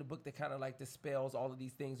portion in the book that kind of like dispels all of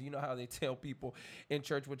these things. You know how they tell people in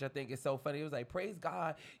church, which I think is so funny. It was like, praise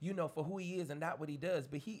God, you know, for who he is and not what he does,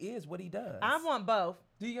 but he is what he does. I want both.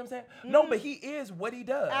 Do you get what I'm saying? No, but he is what he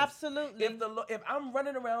does. Absolutely. If I'm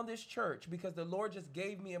running around this church because the Lord just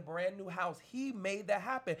gave me a brand new house, he made that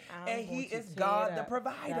happen. And he is God the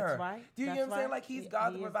provider. That's right. Do you get what I'm saying? Like, he's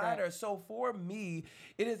God the provider. So for me,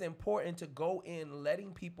 it is important to go in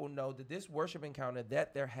letting people know that this worship encounter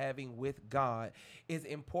that they're having with God is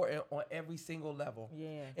important on every single level.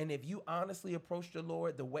 Yeah. And if you honestly approach the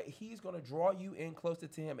Lord, the way he's going to draw you in closer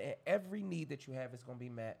to him, and every need that you have is going to be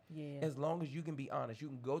met. Yeah. As long as you can be honest. You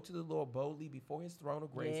can go to the Lord boldly before his throne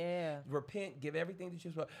of grace. Yeah. Repent, give everything that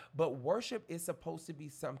you're supposed to. But worship is supposed to be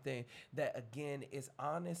something that, again, is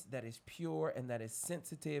honest, that is pure, and that is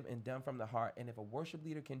sensitive and done from the heart. And if a worship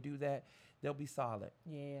leader can do that, they'll be solid.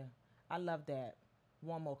 Yeah. I love that.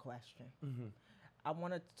 One more question. Mm-hmm. I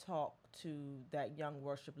want to talk to that young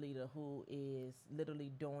worship leader who is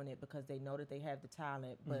literally doing it because they know that they have the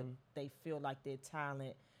talent, but they feel like their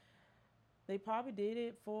talent, they probably did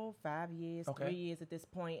it for 5 years, 3 years at this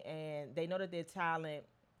point, and they know that their talent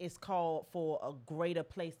is called for a greater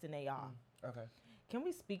place than they are. Okay. Can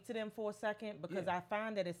we speak to them for a second? Because I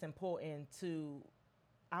find that it's important to,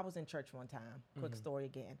 I was in church one time, quick story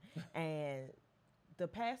again, and the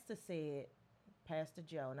pastor said, Pastor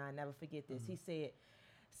Joe, and I never forget this, he said,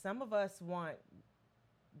 some of us want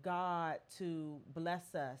God to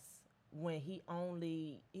bless us when he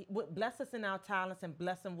bless us in our talents and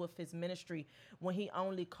bless him with his ministry when he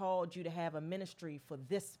only called you to have a ministry for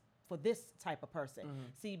this type of person.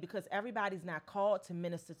 See, because everybody's not called to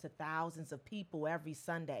minister to thousands of people every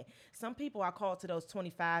Sunday. Some people are called to those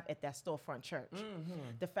 25 at that storefront church.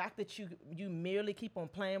 The fact that you merely keep on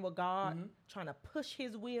playing with God, trying to push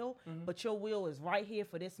his will, but your will is right here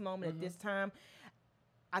for this moment at this time,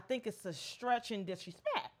 I think it's a stretch in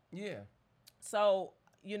disrespect. Yeah. So,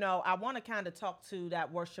 you know, I want to kind of talk to that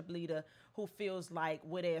worship leader who feels like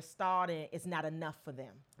where they're starting is not enough for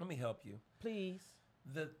them. Let me help you. Please.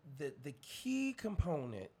 The key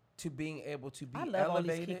component to being able to be elevated. I love all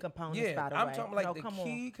these key components, by the way. I'm talking like the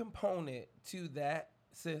key component to that,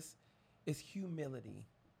 sis, is humility.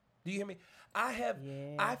 Do you hear me?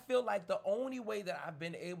 I feel like the only way that I've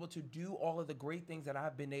been able to do all of the great things that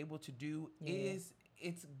I've been able to do is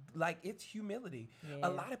it's humility. A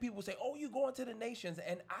lot of people say, oh, you going to the nations.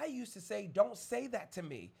 And I used to say, don't say that to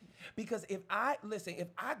me. Because if I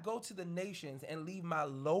go to the nations and leave my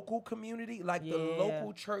local community, like the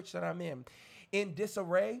local church that I'm in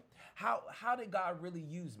disarray, how did God really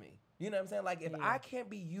use me? You know what I'm saying? Like, if I can't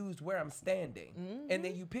be used where I'm standing, and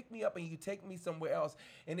then you pick me up and you take me somewhere else,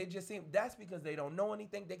 and it just seems that's because they don't know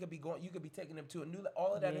anything. They could be going, you could be taking them to a new,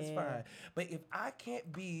 all of that is fine. But if I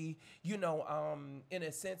can't be, you know, in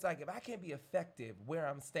a sense, like if I can't be effective where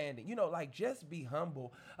I'm standing, you know, like just be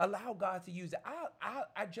humble, allow God to use it.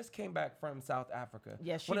 I just came back from South Africa.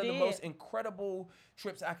 Yes, One of the most incredible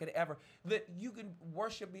trips I could ever. You can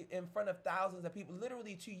worship in front of thousands of people,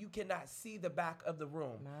 literally too. You cannot see the back of the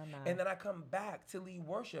room. And then I come back to lead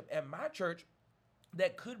worship at my church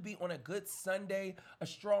that could be on a good Sunday, a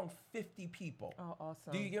strong 50 people. Oh,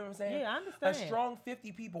 awesome. Do you get what I'm saying? Yeah, I understand. A strong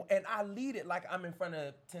 50 people. And I lead it like I'm in front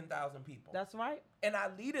of 10,000 people. That's right. And I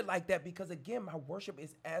lead it like that because, again, my worship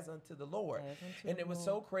is as unto the Lord. And it was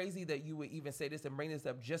so crazy that you would even say this and bring this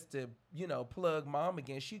up just to, you know, plug Mom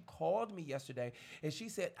again. She called me yesterday and she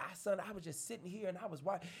said, son, I was just sitting here and I was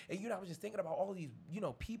watching. And, you know, I was just thinking about all these, you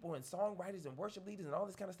know, people and songwriters and worship leaders and all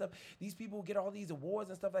this kind of stuff. These people who get all these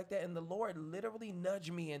awards and stuff like that. And the Lord literally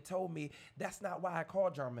nudged me and told me that's not why I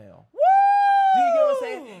called Jarmel. Woo! Do you get what I'm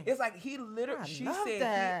saying? It's like he literally, she love said,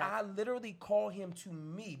 that. I literally call him to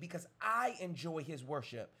me because I enjoy his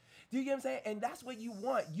worship. Do you get what I'm saying? And that's what you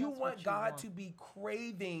want. You want God to be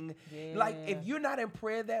craving. Like, if you're not in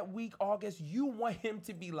prayer that week, August, you want him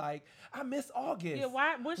to be like, I miss August. Yeah,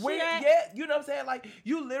 why? Where's she Where, at? yeah, you know what I'm saying? Like,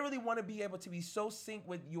 you literally want to be able to be so synced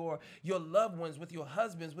with your loved ones, with your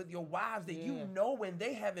husbands, with your wives that you know when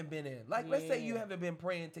they haven't been in. Like, let's say you haven't been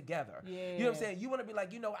praying together. Yeah. You know what I'm saying? You want to be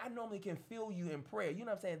like, I normally can feel you in prayer. You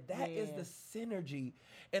know what I'm saying? That is the synergy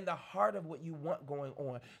in the heart of what you want going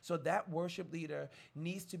on. So that worship leader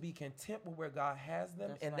needs to be content with where God has them.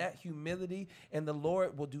 That's and right. That humility, and the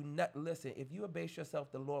Lord will do not listen. If you abase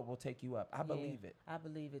yourself, the Lord will take you up. I believe it. I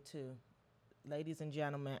believe it too. Ladies and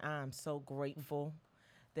gentlemen, I'm so grateful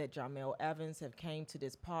that Jamel Evans have came to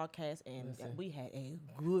this podcast, and we had a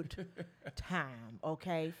good time.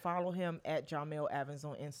 Okay, follow him at Jamel Evans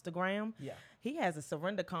on Instagram. Yeah, he has a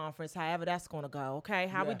surrender conference. However, that's going to go. Okay,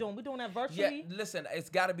 how we doing? We doing that virtually? Yeah, listen, it's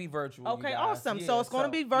got to be virtual. Okay, awesome. Yeah, so it's going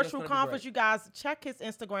to be virtual conference. You guys check his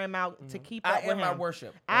Instagram out to keep up with him. I am my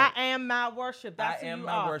worship. I am my worship. That's who you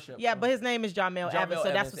are. Worship. Yeah, but his name is Jamel Evans,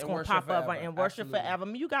 so that's what's going to pop up right in Worship Forever.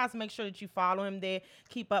 You guys make sure that you follow him there.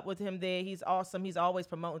 Keep up with him there. He's awesome. He's always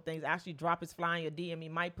promoting things. Actually, drop his fly in your DM. He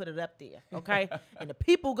might put it up there. Okay, and the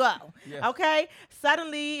people go. Yes. Okay,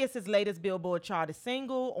 Suddenly it's his latest Billboard charted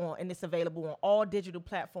single and it's available on all digital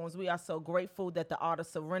platforms. We are so grateful that The Art of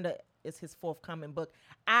Surrender is his forthcoming book.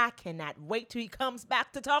 I cannot wait till he comes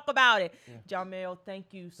back to talk about it. Yeah. Jamel,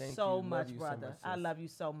 thank you so much, brother. I love you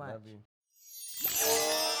so much. Love you.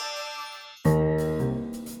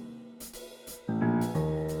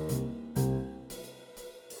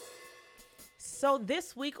 So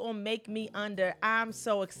this week on Make Me Under, I'm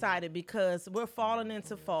so excited because we're falling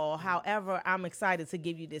into fall. However, I'm excited to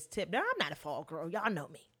give you this tip. Now, I'm not a fall girl. Y'all know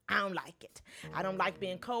me. I don't like it. I don't like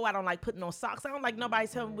being cold. I don't like putting on socks. I don't like nobody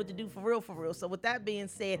telling me what to do for real, for real. So with that being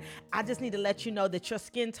said, I just need to let you know that your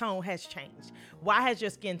skin tone has changed. Why has your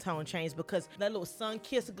skin tone changed? Because that little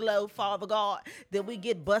sun-kissed glow, Father God, that we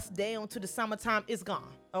get bust down to the summertime is gone,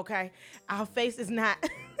 okay? Our face is not...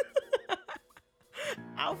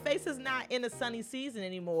 Our face is not in a sunny season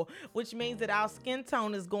anymore, which means that our skin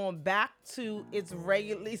tone is going back to its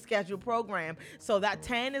regularly scheduled program. So that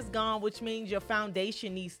tan is gone, which means your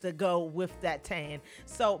foundation needs to go with that tan.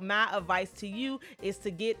 So my advice to you is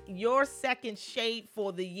to get your second shade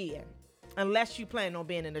for the year. Unless you plan on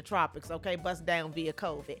being in the tropics, okay? Bust down via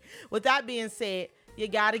COVID. With that being said, you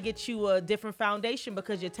got to get you a different foundation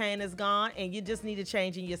because your tan is gone and you just need a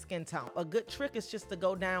change in your skin tone. A good trick is just to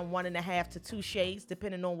go down 1.5 to 2 shades,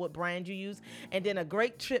 depending on what brand you use. And then a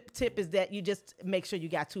great tip is that you just make sure you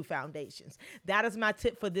got 2 foundations. That is my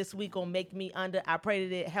tip for this week on Make Me Under. I pray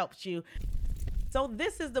that it helps you. So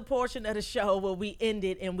this is the portion of the show where we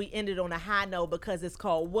ended on a high note because it's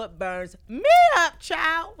called What Burns Me Up,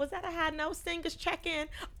 child. Was that a high note? Singers check in.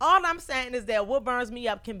 All I'm saying is that what burns me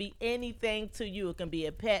up can be anything to you. It can be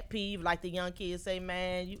a pet peeve, like the young kids say,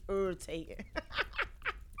 man, you irritating.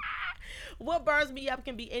 What burns me up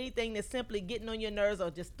can be anything that's simply getting on your nerves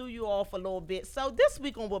or just threw you off a little bit. So this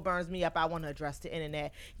week on What Burns Me Up, I want to address the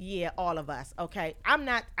internet. Yeah, all of us, okay? I'm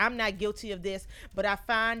not guilty of this, but I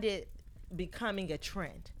find it becoming a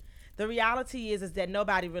trend. The reality is that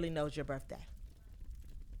nobody really knows your birthday.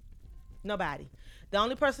 Nobody. The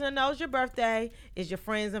only person that knows your birthday is your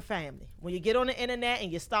friends and family. When you get on the internet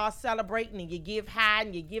and you start celebrating and you give high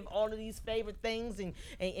and you give all of these favorite things and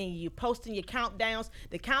you posting your countdowns,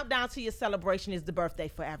 the countdown to your celebration is the birthday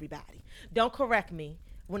for everybody. Don't correct me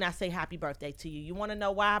when I say happy birthday to you. You want to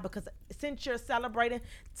know why? Because since you're celebrating,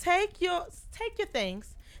 take your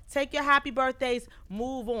things. Take your happy birthdays,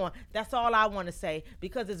 move on. That's all I want to say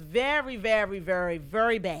because it's very, very, very,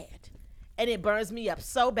 very bad. And it burns me up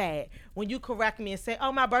so bad when you correct me and say,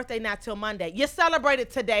 oh, my birthday not till Monday. You celebrated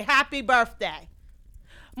today. Happy birthday.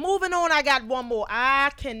 Moving on, I got one more.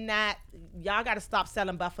 Y'all got to stop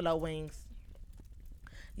selling buffalo wings.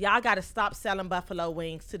 Y'all got to stop selling buffalo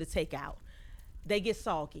wings to the takeout. They get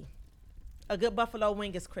soggy. A good buffalo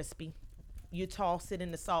wing is crispy. You toss it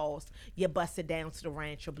in the sauce. You bust it down to the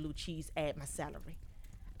ranch or blue cheese. Add my celery.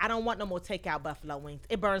 I don't want no more takeout buffalo wings.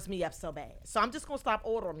 It burns me up so bad. So I'm just going to stop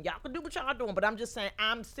ordering them. Y'all can do what y'all doing, but I'm just saying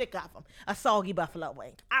I'm sick of them. A soggy buffalo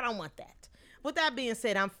wing. I don't want that. With that being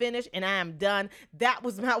said, I'm finished and I am done. That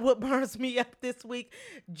was What Burns Me Up this week.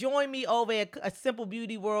 Join me over at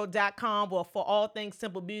simplebeautyworld.com for all things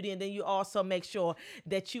Simple Beauty. And then you also make sure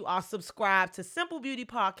that you are subscribed to Simple Beauty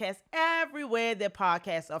Podcast everywhere that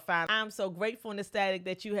podcasts are found. I'm so grateful and ecstatic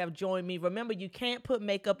that you have joined me. Remember, you can't put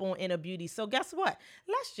makeup on inner beauty. So guess what?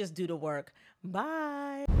 Let's just do the work.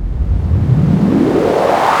 Bye.